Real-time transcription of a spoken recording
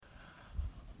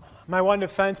My one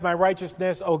defense, my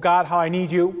righteousness, oh God, how I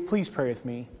need you. Please pray with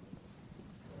me.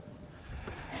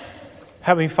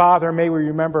 Heavenly Father, may we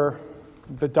remember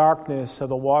the darkness of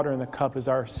the water in the cup is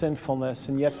our sinfulness,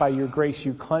 and yet by your grace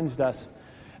you cleansed us.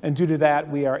 And due to that,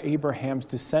 we are Abraham's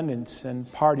descendants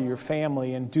and part of your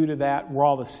family, and due to that, we're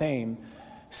all the same.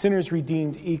 Sinners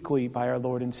redeemed equally by our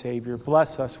Lord and Savior.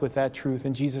 Bless us with that truth.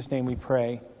 In Jesus' name we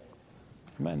pray.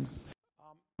 Amen.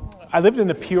 I lived in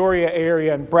the Peoria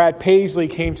area, and Brad Paisley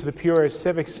came to the Peoria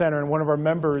Civic Center, and one of our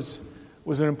members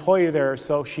was an employee there,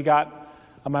 so she got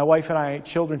my wife and I,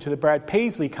 children, to the Brad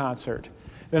Paisley concert.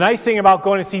 The nice thing about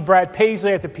going to see Brad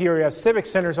Paisley at the Peoria Civic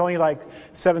Center is only like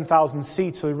 7,000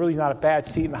 seats, so really not a bad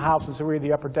seat in the house, and so we're at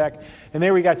the upper deck. And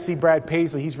there we got to see Brad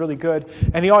Paisley. He's really good.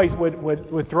 And he always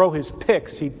would throw his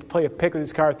picks. He'd play a pick with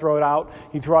his car, throw it out.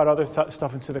 He'd throw out other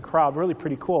stuff into the crowd. Really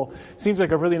pretty cool. Seems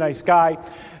like a really nice guy.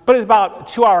 But it's about a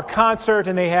 2-hour concert,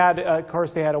 and they had, of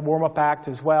course, they had a warm-up act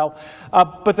as well.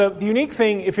 But the unique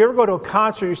thing, if you ever go to a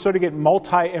concert, you sort of get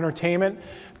multi-entertainment,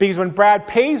 because when Brad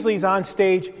Paisley's on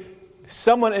stage,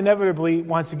 someone inevitably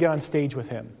wants to get on stage with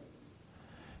him.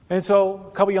 And so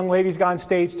a couple young ladies got on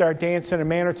stage, started dancing. A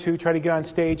man or two tried to get on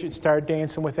stage and started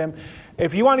dancing with him.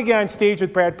 If you want to get on stage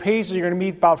with Brad Paisley, you're going to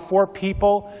meet about 4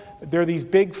 people. They're these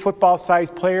big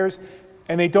football-sized players,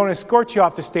 and they don't escort you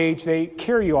off the stage. They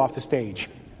carry you off the stage.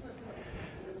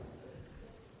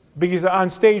 Because on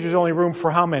stage there's only room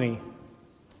for how many?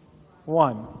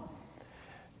 1.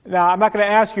 Now, I'm not going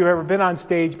to ask you if you've ever been on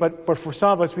stage, but for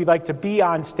some of us, we like to be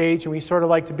on stage, and we sort of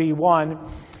like to be one.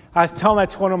 I was telling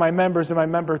that to one of my members, and my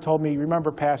member told me,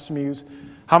 remember, Pastor Muse,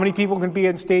 how many people can be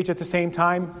on stage at the same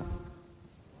time?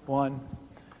 1.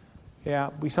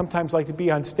 Yeah, we sometimes like to be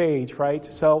on stage, right?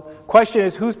 So, question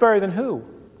is, who's better than who?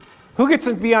 Who gets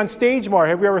to be on stage more?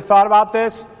 Have you ever thought about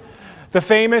this? The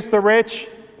famous, the rich,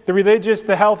 the religious,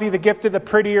 the healthy, the gifted, the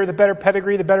prettier, the better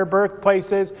pedigree, the better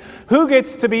birthplaces. Who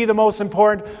gets to be the most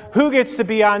important? Who gets to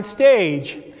be on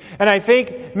stage? And I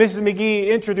think Mrs. McGee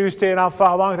introduced it, and I'll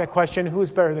follow along with that question, who's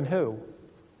better than who?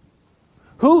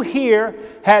 Who here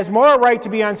has more right to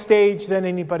be on stage than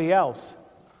anybody else?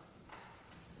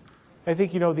 I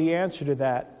think you know the answer to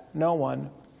that. No one.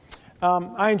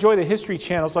 I enjoy the History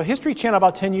Channel. So History Channel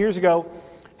about 10 years ago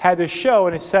had this show,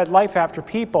 and it said Life After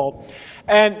People.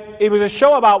 And it was a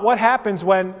show about what happens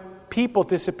when people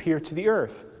disappear to the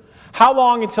earth. How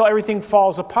long until everything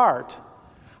falls apart?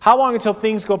 How long until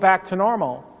things go back to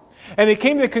normal? And they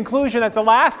came to the conclusion that the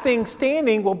last thing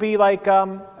standing will be like, I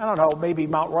don't know, maybe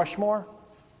Mount Rushmore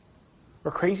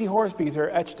or Crazy Horse, because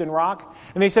they're etched in rock.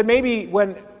 And they said maybe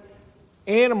when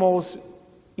animals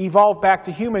evolve back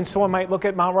to humans, someone might look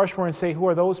at Mount Rushmore and say, who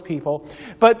are those people?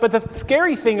 But the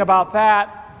scary thing about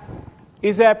that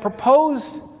is that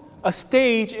proposed a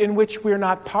stage in which we're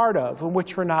not part of, in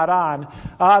which we're not on.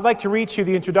 I'd like to read to you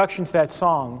the introduction to that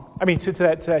song, to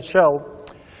that show.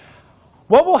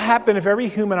 What will happen if every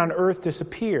human on earth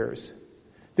disappears?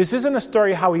 This isn't a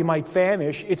story of how we might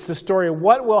vanish. It's the story of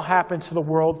what will happen to the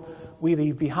world we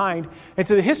leave behind. And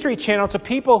to the History Channel, to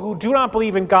people who do not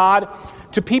believe in God,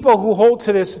 to people who hold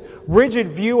to this rigid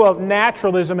view of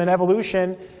naturalism and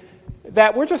evolution,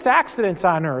 that we're just accidents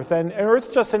on earth, and earth's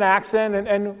just an accident,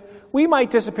 and we might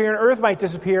disappear, and earth might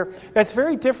disappear. That's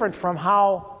very different from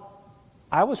how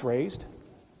I was raised,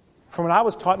 from what I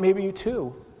was taught, maybe you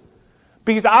too.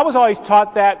 Because I was always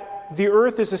taught that the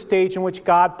earth is a stage in which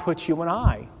God puts you and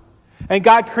I. And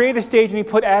God created a stage, and He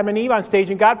put Adam and Eve on stage,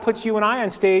 and God puts you and I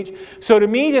on stage. So to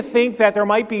me, to think that there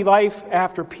might be life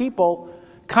after people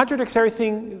contradicts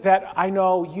everything that I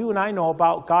know, you and I know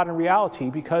about God and reality,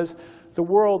 because the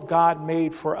world God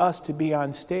made for us to be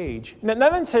on stage. Not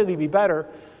necessarily to be better,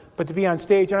 but to be on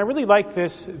stage. And I really like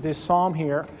this psalm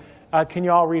here. Can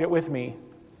you all read it with me?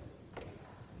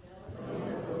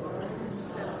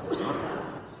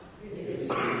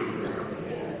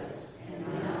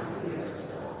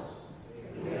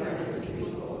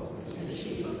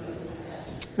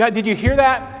 Now, did you hear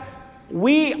that?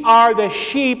 We are the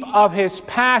sheep of His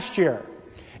pasture.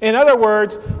 In other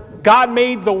words, God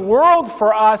made the world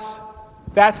for us.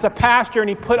 That's the pasture, and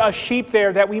He put us sheep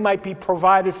there that we might be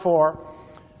provided for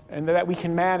and that we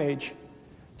can manage.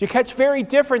 Do you catch? Very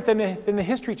different than the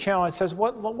History Channel. It says,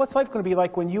 what's life going to be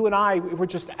like when you and I, we're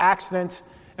just accidents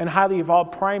and highly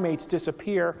evolved primates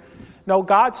disappear? No,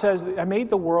 God says, I made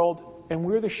the world, and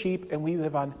we're the sheep, and we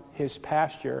live on His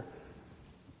pasture.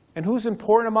 And who's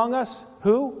important among us?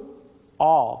 Who?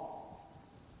 All.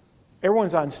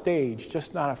 Everyone's on stage,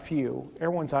 just not a few.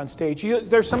 Everyone's on stage.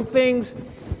 There's some things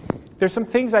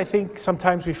I think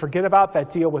sometimes we forget about that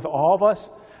deal with all of us.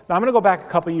 Now, I'm going to go back a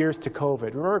couple of years to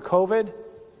COVID. Remember COVID?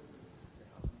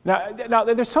 Now,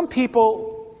 there's some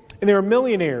people, And they were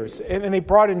millionaires, and they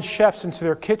brought in chefs into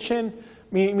their kitchen.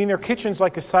 I mean, their kitchen's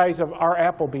like the size of our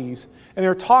Applebee's. And they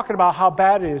were talking about how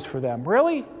bad it is for them.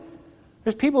 Really?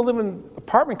 There's people living in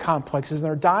apartment complexes and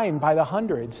they're dying by the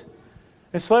hundreds.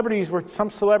 And some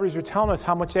celebrities were telling us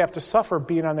how much they have to suffer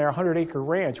being on their 100-acre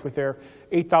ranch with their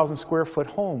 8,000 square foot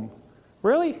home.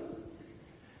 Really?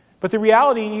 But the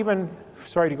reality,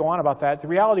 sorry to go on about that, the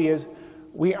reality is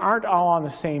we aren't all on the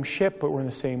same ship, but we're in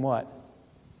the same what?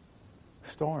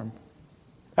 Storm.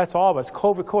 That's all of us.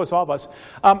 COVID is all of us.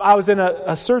 I was in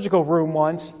a surgical room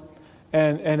once,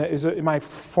 and it was in my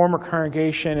former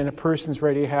congregation, and a person's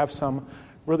ready to have some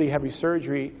really heavy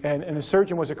surgery, and the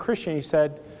surgeon was a Christian. He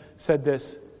said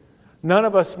this, none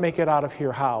of us make it out of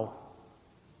here how?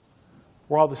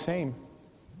 We're all the same.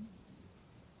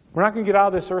 We're not going to get out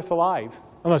of this earth alive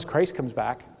unless Christ comes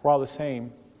back. We're all the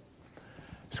same.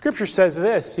 Scripture says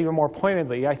this even more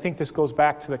pointedly. I think this goes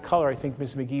back to the color. I think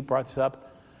Ms. McGee brought this up.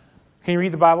 Can you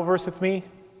read the Bible verse with me?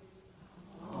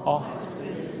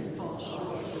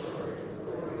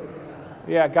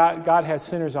 Yeah, God has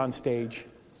sinners on stage.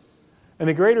 And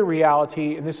the greater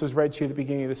reality, and this was read to you at the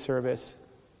beginning of the service,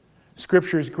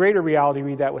 Scripture's greater reality,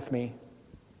 read that with me.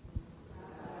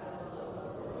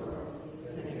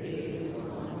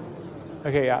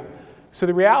 Okay, yeah. So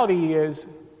the reality is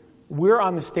we're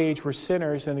on the stage, we're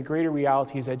sinners, and the greater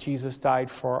reality is that Jesus died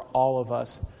for all of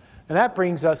us. And that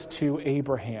brings us to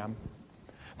Abraham.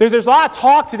 There's a lot of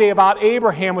talk today about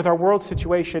Abraham with our world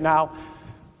situation. Now,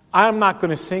 I'm not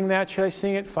going to sing that. Should I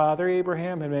sing it? Father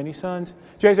Abraham had many sons.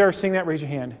 Did you guys ever sing that? Raise your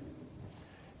hand.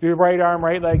 Do your right arm,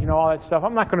 right leg, all that stuff.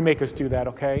 I'm not going to make us do that,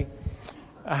 okay?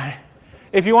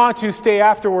 If you want to, stay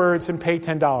afterwards and pay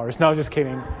 $10. No, just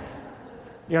kidding.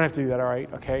 You don't have to do that, all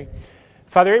right? Okay.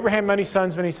 Father Abraham, many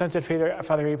sons had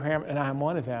Father Abraham, and I am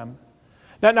one of them.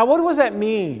 Now, what does that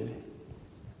mean?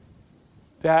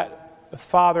 That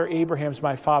Father Abraham's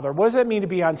my father. What does that mean to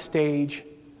be on stage,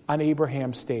 on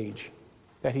Abraham's stage?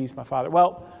 That he's my father.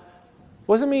 Well,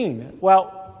 what does it mean?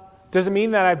 Well, does it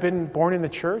mean that I've been born in the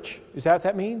church? Is that what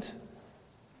that means?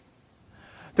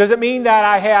 Does it mean that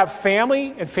I have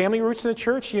family and family roots in the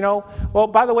church? Well,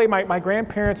 by the way, my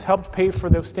grandparents helped pay for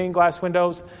those stained glass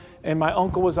windows, and my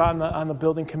uncle was on the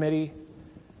building committee,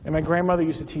 and my grandmother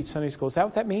used to teach Sunday school. Is that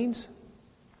what that means?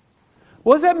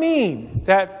 What does that mean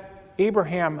that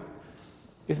Abraham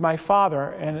is my father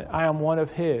and I am one of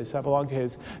his? I belong to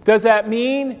his. Does that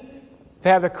mean they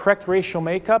have the correct racial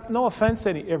makeup? No offense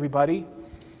to everybody.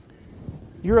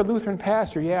 You're a Lutheran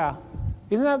pastor, yeah.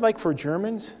 Isn't that like for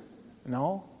Germans?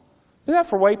 No. Isn't that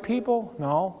for white people?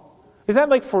 No. Is that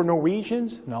like for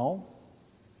Norwegians? No.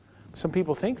 Some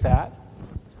people think that.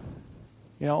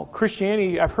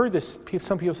 Christianity, I've heard this,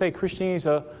 some people say Christianity is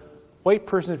a white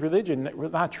person's religion.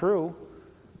 Not true.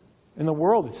 In the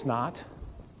world, it's not.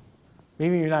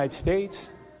 Maybe in the United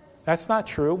States. That's not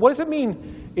true. What does it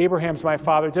mean, Abraham's my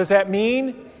father? Does that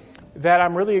mean that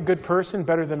I'm really a good person,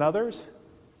 better than others?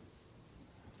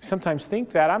 I sometimes think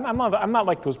that. I'm not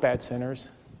like those bad sinners.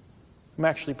 I'm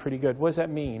actually pretty good. What does that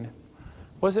mean?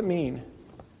 What does it mean?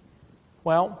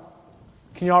 Well,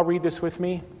 can you all read this with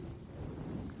me?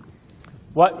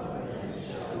 What?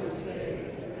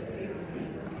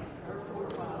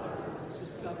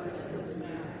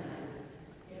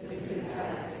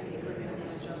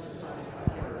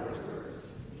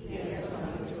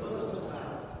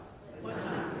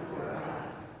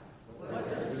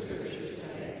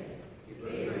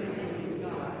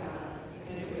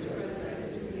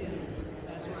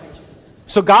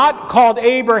 So God called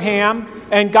Abraham,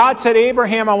 and God said,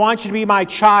 Abraham, I want you to be my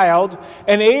child.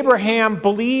 And Abraham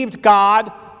believed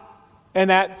God, and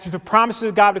that the promises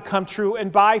of God would come true.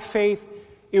 And by faith,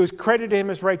 it was credited to him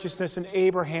as righteousness, and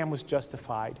Abraham was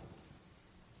justified.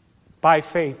 By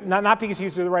faith. Not because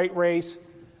he's the right race,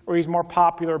 or he's more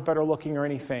popular, or better looking, or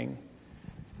anything.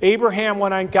 Abraham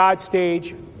went on God's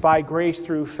stage by grace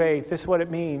through faith. This is what it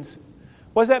means.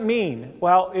 What does that mean?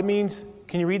 Well, it means,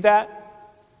 can you read that?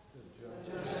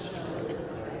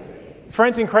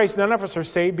 Friends in Christ, none of us are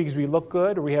saved because we look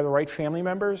good or we have the right family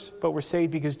members, but we're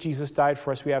saved because Jesus died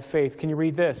for us. We have faith. Can you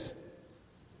read this?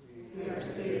 We are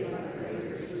saved by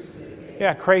grace.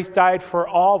 Yeah, Christ died for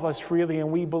all of us freely, and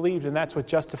we believed, and that's what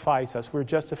justifies us. We're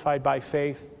justified by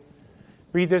faith.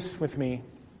 Read this with me.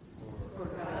 For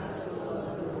God so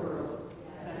loved the world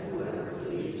that whoever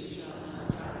believes shall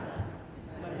not die,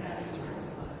 but have eternal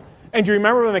life. And do you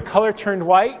remember when the color turned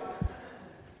white?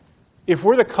 If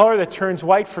we're the color that turns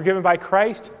white, forgiven by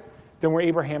Christ, then we're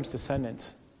Abraham's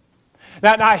descendants.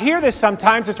 Now I hear this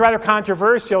sometimes. It's rather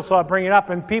controversial, so I'll bring it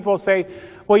up. And people say,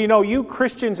 well, you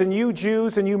Christians and you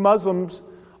Jews and you Muslims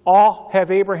all have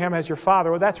Abraham as your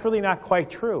father. Well, that's really not quite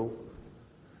true.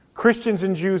 Christians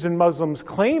and Jews and Muslims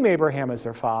claim Abraham as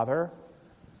their father,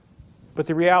 but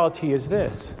the reality is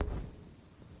this.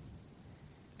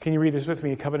 Can you read this with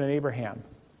me? Covenant Abraham.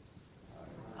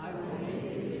 I will make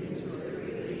you into a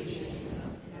great nation,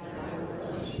 and I will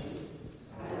bless you.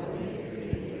 I will make your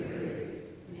name great,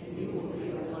 and you will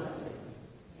be a blessing,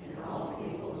 and all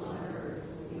peoples on earth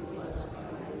will be blessed by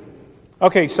you.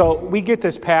 Okay, so we get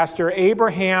this, Pastor.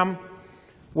 Abraham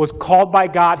was called by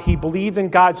God. He believed in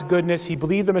God's goodness. He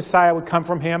believed the Messiah would come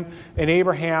from him, and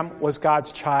Abraham was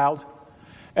God's child.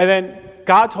 And then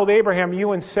God told Abraham,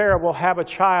 you and Sarah will have a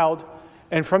child,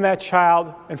 and from that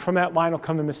child and from that line will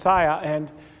come the Messiah. And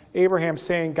Abraham's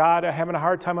saying, God, I'm having a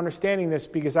hard time understanding this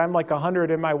because I'm like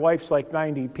 100 and my wife's like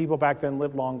 90. People back then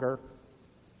lived longer.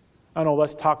 I don't know,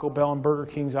 less Taco Bell and Burger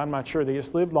Kings. I'm not sure. They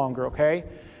just lived longer, okay?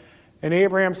 And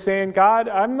Abraham's saying, God,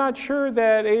 I'm not sure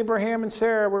that Abraham and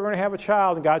Sarah were going to have a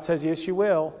child. And God says, yes, you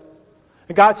will.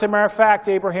 And God said, matter of fact,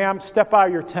 Abraham, step out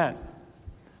of your tent.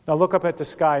 Now look up at the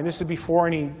sky. And this is before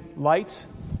any lights.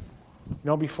 You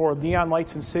know, before neon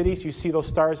lights in cities. You see those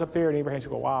stars up there. And Abraham's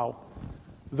go, wow.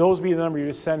 Those be the number of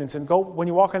your descendants. And go when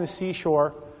you walk on the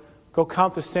seashore, go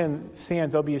count the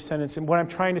sand. They'll be your descendants. And what I'm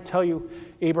trying to tell you,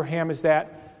 Abraham, is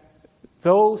that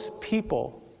those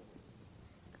people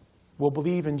will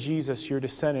believe in Jesus, your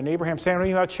descendant. And Abraham saying, I don't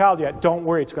even have a child yet. Don't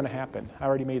worry, it's going to happen. I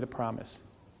already made the promise.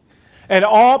 And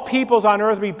all peoples on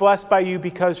earth will be blessed by you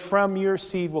because from your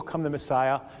seed will come the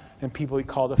Messiah and people will be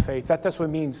called to faith. That's what it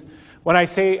means. When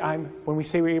we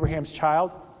say we're Abraham's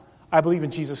child, I believe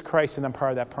in Jesus Christ and I'm part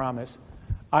of that promise.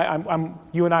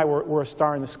 You and I, we're a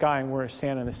star in the sky and we're a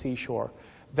sand on the seashore.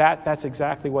 That's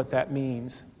exactly what that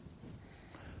means.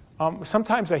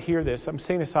 Sometimes I hear this. I'm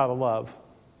saying this out of love.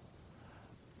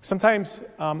 Sometimes,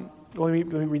 let me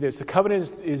read this. The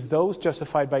covenant is those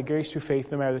justified by grace through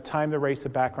faith, no matter the time, the race, the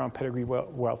background, pedigree,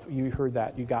 wealth. You heard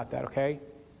that. You got that, okay?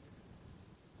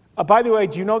 By the way,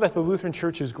 do you know that the Lutheran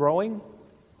Church is growing?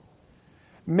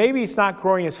 Maybe it's not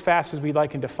growing as fast as we'd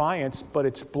like in Defiance, but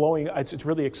it's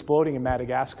really exploding in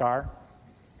Madagascar.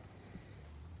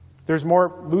 There's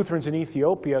more Lutherans in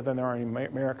Ethiopia than there are in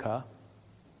America.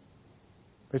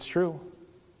 It's true.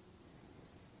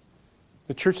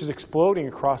 The church is exploding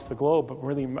across the globe, but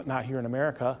really not here in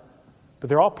America. But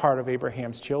they're all part of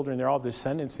Abraham's children. They're all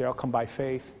descendants. They all come by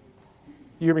faith.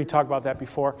 You heard me talk about that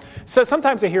before. So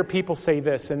sometimes I hear people say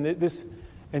this,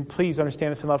 and please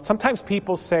understand this in love. Sometimes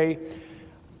people say,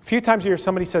 a few times a year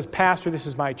somebody says, Pastor, this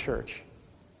is my church.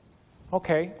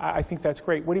 Okay, I think that's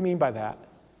great. What do you mean by that?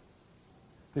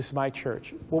 This is my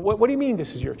church. Well, what do you mean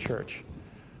this is your church?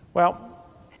 Well,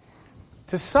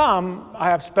 to some, I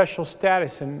have special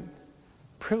status and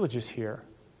privileges here.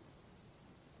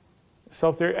 So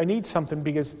if I need something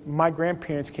because my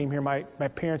grandparents came here, my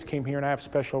parents came here, and I have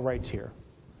special rights here.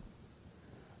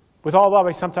 With all love,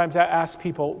 I sometimes ask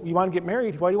people, you want to get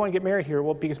married? Why do you want to get married here?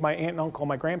 Well, because my aunt and uncle and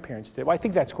my grandparents did. Well, I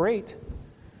think that's great.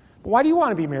 But why do you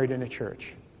want to be married in a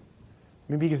church?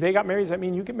 I mean, because they got married, does that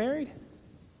mean you get married?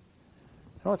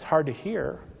 I know it's hard to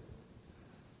hear.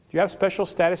 Do you have special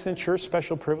status in church,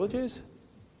 special privileges?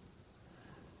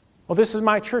 Well, this is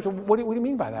my church. What do you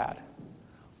mean by that?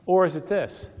 Or is it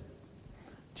this?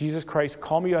 Jesus Christ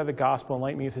called me out of the gospel and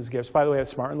lightened me with his gifts. By the way,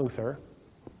 that's Martin Luther.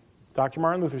 Dr.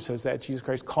 Martin Luther says that. Jesus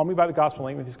Christ called me by the gospel and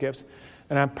lightened me with his gifts.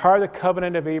 And I'm part of the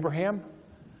covenant of Abraham.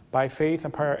 By faith,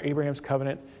 I'm part of Abraham's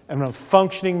covenant. And I'm a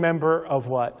functioning member of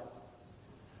what?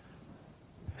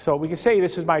 So we can say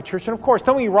this is my church. And of course,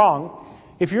 don't get me wrong.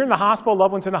 If you're in the hospital,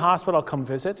 loved one's in the hospital, I'll come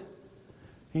visit.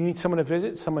 You need someone to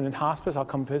visit, someone in hospice, I'll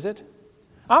come visit.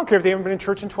 I don't care if they haven't been in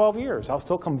church in 12 years. I'll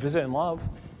still come visit and love.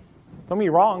 Don't get me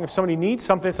wrong. If somebody needs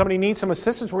something, if somebody needs some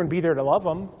assistance, we're going to be there to love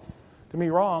them. Don't get me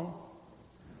wrong.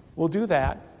 We'll do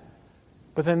that.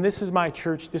 But then this is my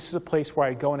church. This is a place where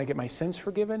I go and I get my sins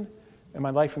forgiven and my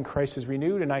life in Christ is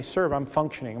renewed and I serve. I'm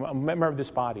functioning. I'm a member of this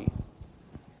body.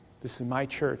 This is my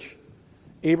church.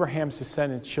 Abraham's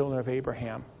descendants, children of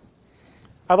Abraham.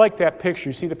 I like that picture.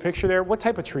 You see the picture there? What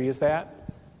type of tree is that?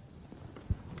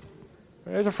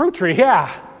 There's a fruit tree, yeah.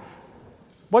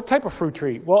 What type of fruit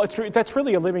tree? Well, that's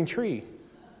really a living tree.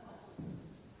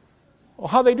 Well,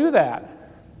 how'd they do that?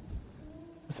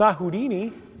 It's not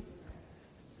Houdini.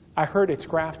 I heard it's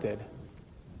grafted.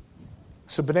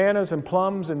 So bananas and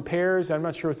plums and pears, I'm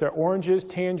not sure if they're oranges,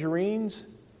 tangerines.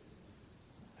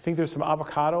 I think there's some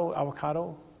avocado.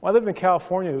 Well, I lived in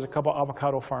California. There's a couple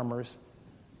avocado farmers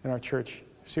in our church.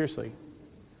 Seriously.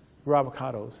 Grow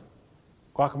avocados.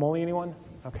 Guacamole, anyone?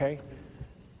 Okay.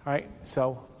 All right,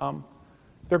 so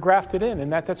they're grafted in,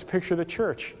 and that's a picture of the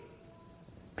church.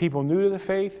 People new to the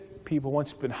faith, people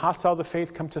once been hostile to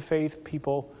faith come to faith,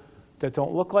 people that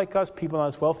don't look like us, people not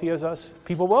as wealthy as us,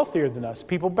 people wealthier than us,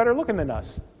 people better looking than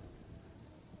us.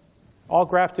 All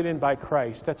grafted in by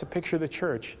Christ. That's a picture of the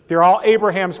church. They're all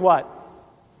Abraham's what?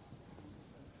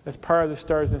 That's part of the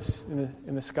stars in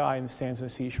the sky and the sands on the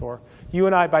seashore. You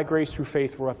and I, by grace through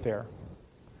faith, we're up there.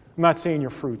 I'm not saying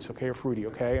you're fruits, okay, or fruity,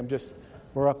 okay?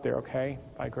 We're up there, okay,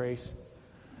 by grace.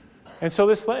 And so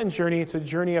this Lenten journey, it's a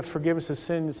journey of forgiveness of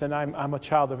sins, and I'm a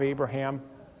child of Abraham.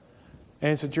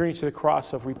 And it's a journey to the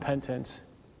cross of repentance.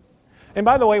 And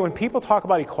by the way, when people talk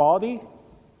about equality,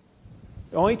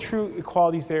 the only true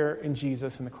equality is there in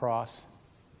Jesus and the cross.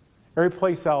 Every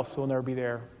place else will never be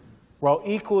there. We're all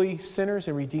equally sinners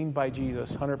and redeemed by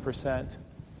Jesus, 100%.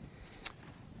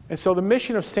 And so the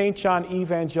mission of St. John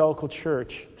Evangelical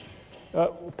Church,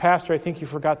 Pastor, I think you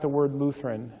forgot the word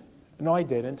Lutheran. No, I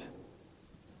didn't.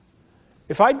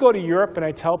 If I'd go to Europe and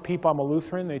I tell people I'm a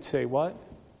Lutheran, they'd say, what?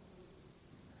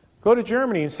 Go to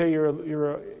Germany and say you're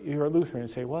a Lutheran and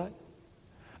say, what?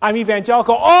 I'm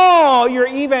evangelical. Oh, you're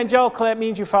evangelical. That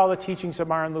means you follow the teachings of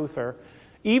Martin Luther.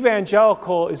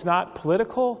 Evangelical is not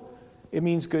political. It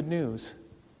means good news.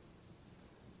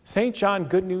 St. John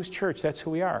Good News Church, that's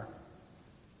who we are.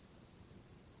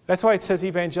 That's why it says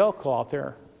evangelical out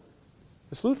there.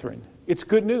 It's Lutheran. It's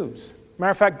good news.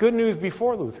 Matter of fact, good news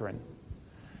before Lutheran.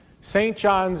 St.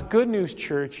 John's Good News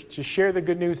Church to share the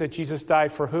good news that Jesus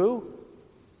died for who?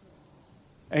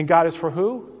 And God is for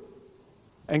who?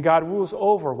 And God rules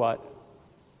over what?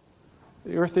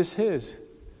 The earth is his.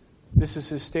 This is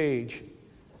his stage.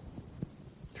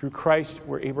 Through Christ,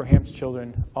 we're Abraham's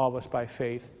children, all of us by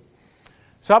faith.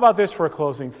 So how about this for a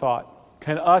closing thought?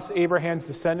 Can us, Abraham's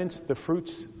descendants, the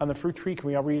fruits on the fruit tree, can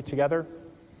we all read it together?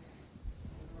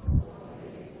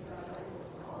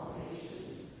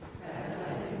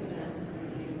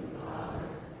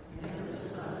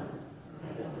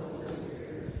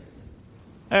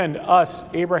 And us,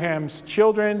 Abraham's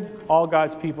children, all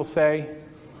God's people say,